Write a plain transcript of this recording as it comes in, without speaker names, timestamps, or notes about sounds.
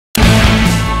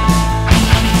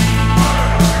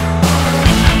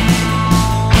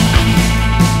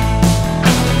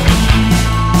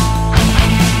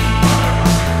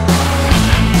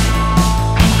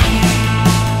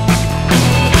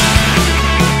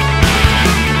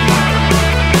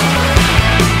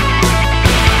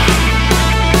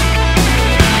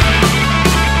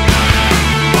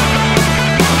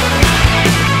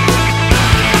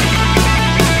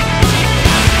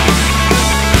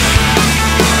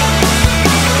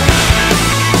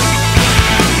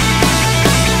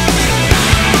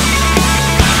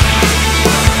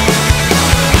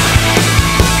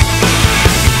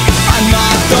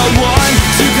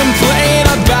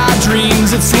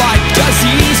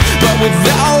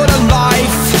without a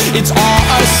life. It's all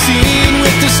a scene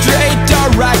with the straight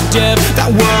directive that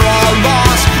we're all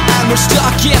lost and we're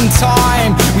stuck in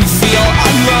time. We feel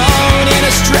alone in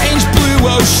a strange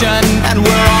blue ocean, and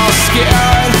we're all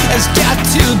scared as death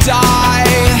to die.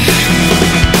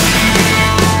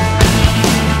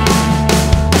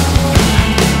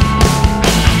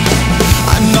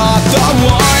 Not the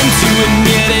one to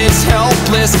admit it's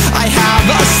helpless. I have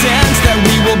a sense that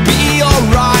we will be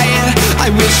alright.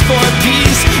 I wish for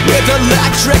peace with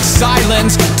electric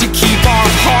silence to keep our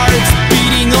hearts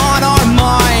beating on our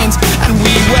minds. And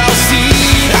we will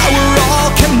see that we're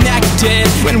all connected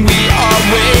when we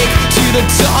awake to the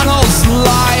tunnel's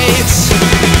light.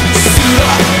 Suit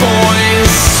up,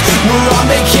 boys, we're on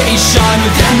vacation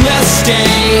with endless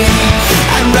stay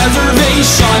and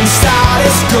reservations.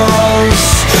 Saddest girls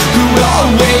who will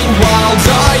wait while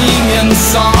dying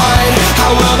inside.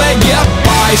 How will they get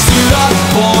by? Suit up,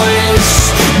 boys,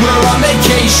 we're on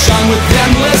vacation with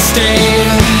endless stay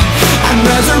and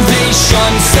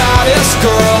reservations. Saddest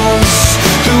girls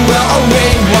who will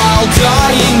wait while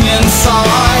dying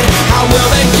inside. How will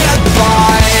they get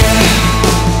by?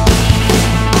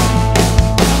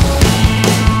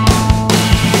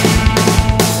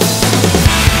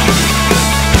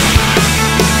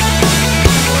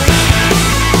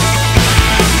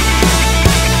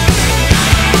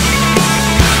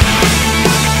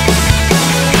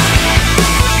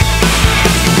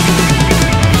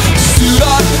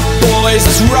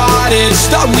 That's right,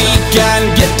 it's the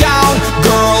weekend. Get down,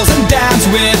 girls, and dance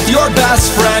with your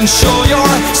best friend. Show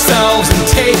yourselves and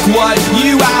take what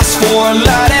you ask for.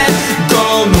 Let it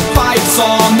go, no fights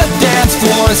on the dance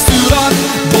floor. Suit up,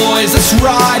 boys, that's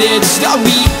right, it's the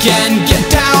weekend. Get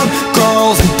down,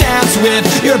 girls, and dance with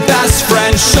your best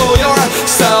friend. Show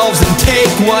yourselves and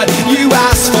take what you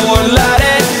ask for. Let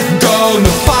it go,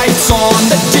 no fights on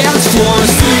the dance floor.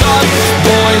 Suit up,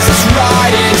 boys, that's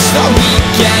right, it's the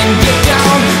weekend. Get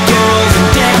down, girls, and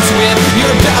dance with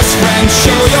your best friend.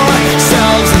 Show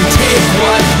yourselves and take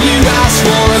what you ask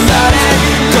for. Let it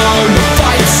go, no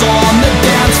fights on the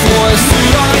dance floor.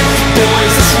 Suit up,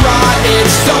 boys, that's right,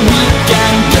 it's the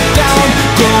weekend. Get down,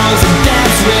 girls, and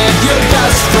dance with your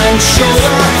best friend. Show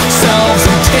yourselves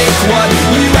and take what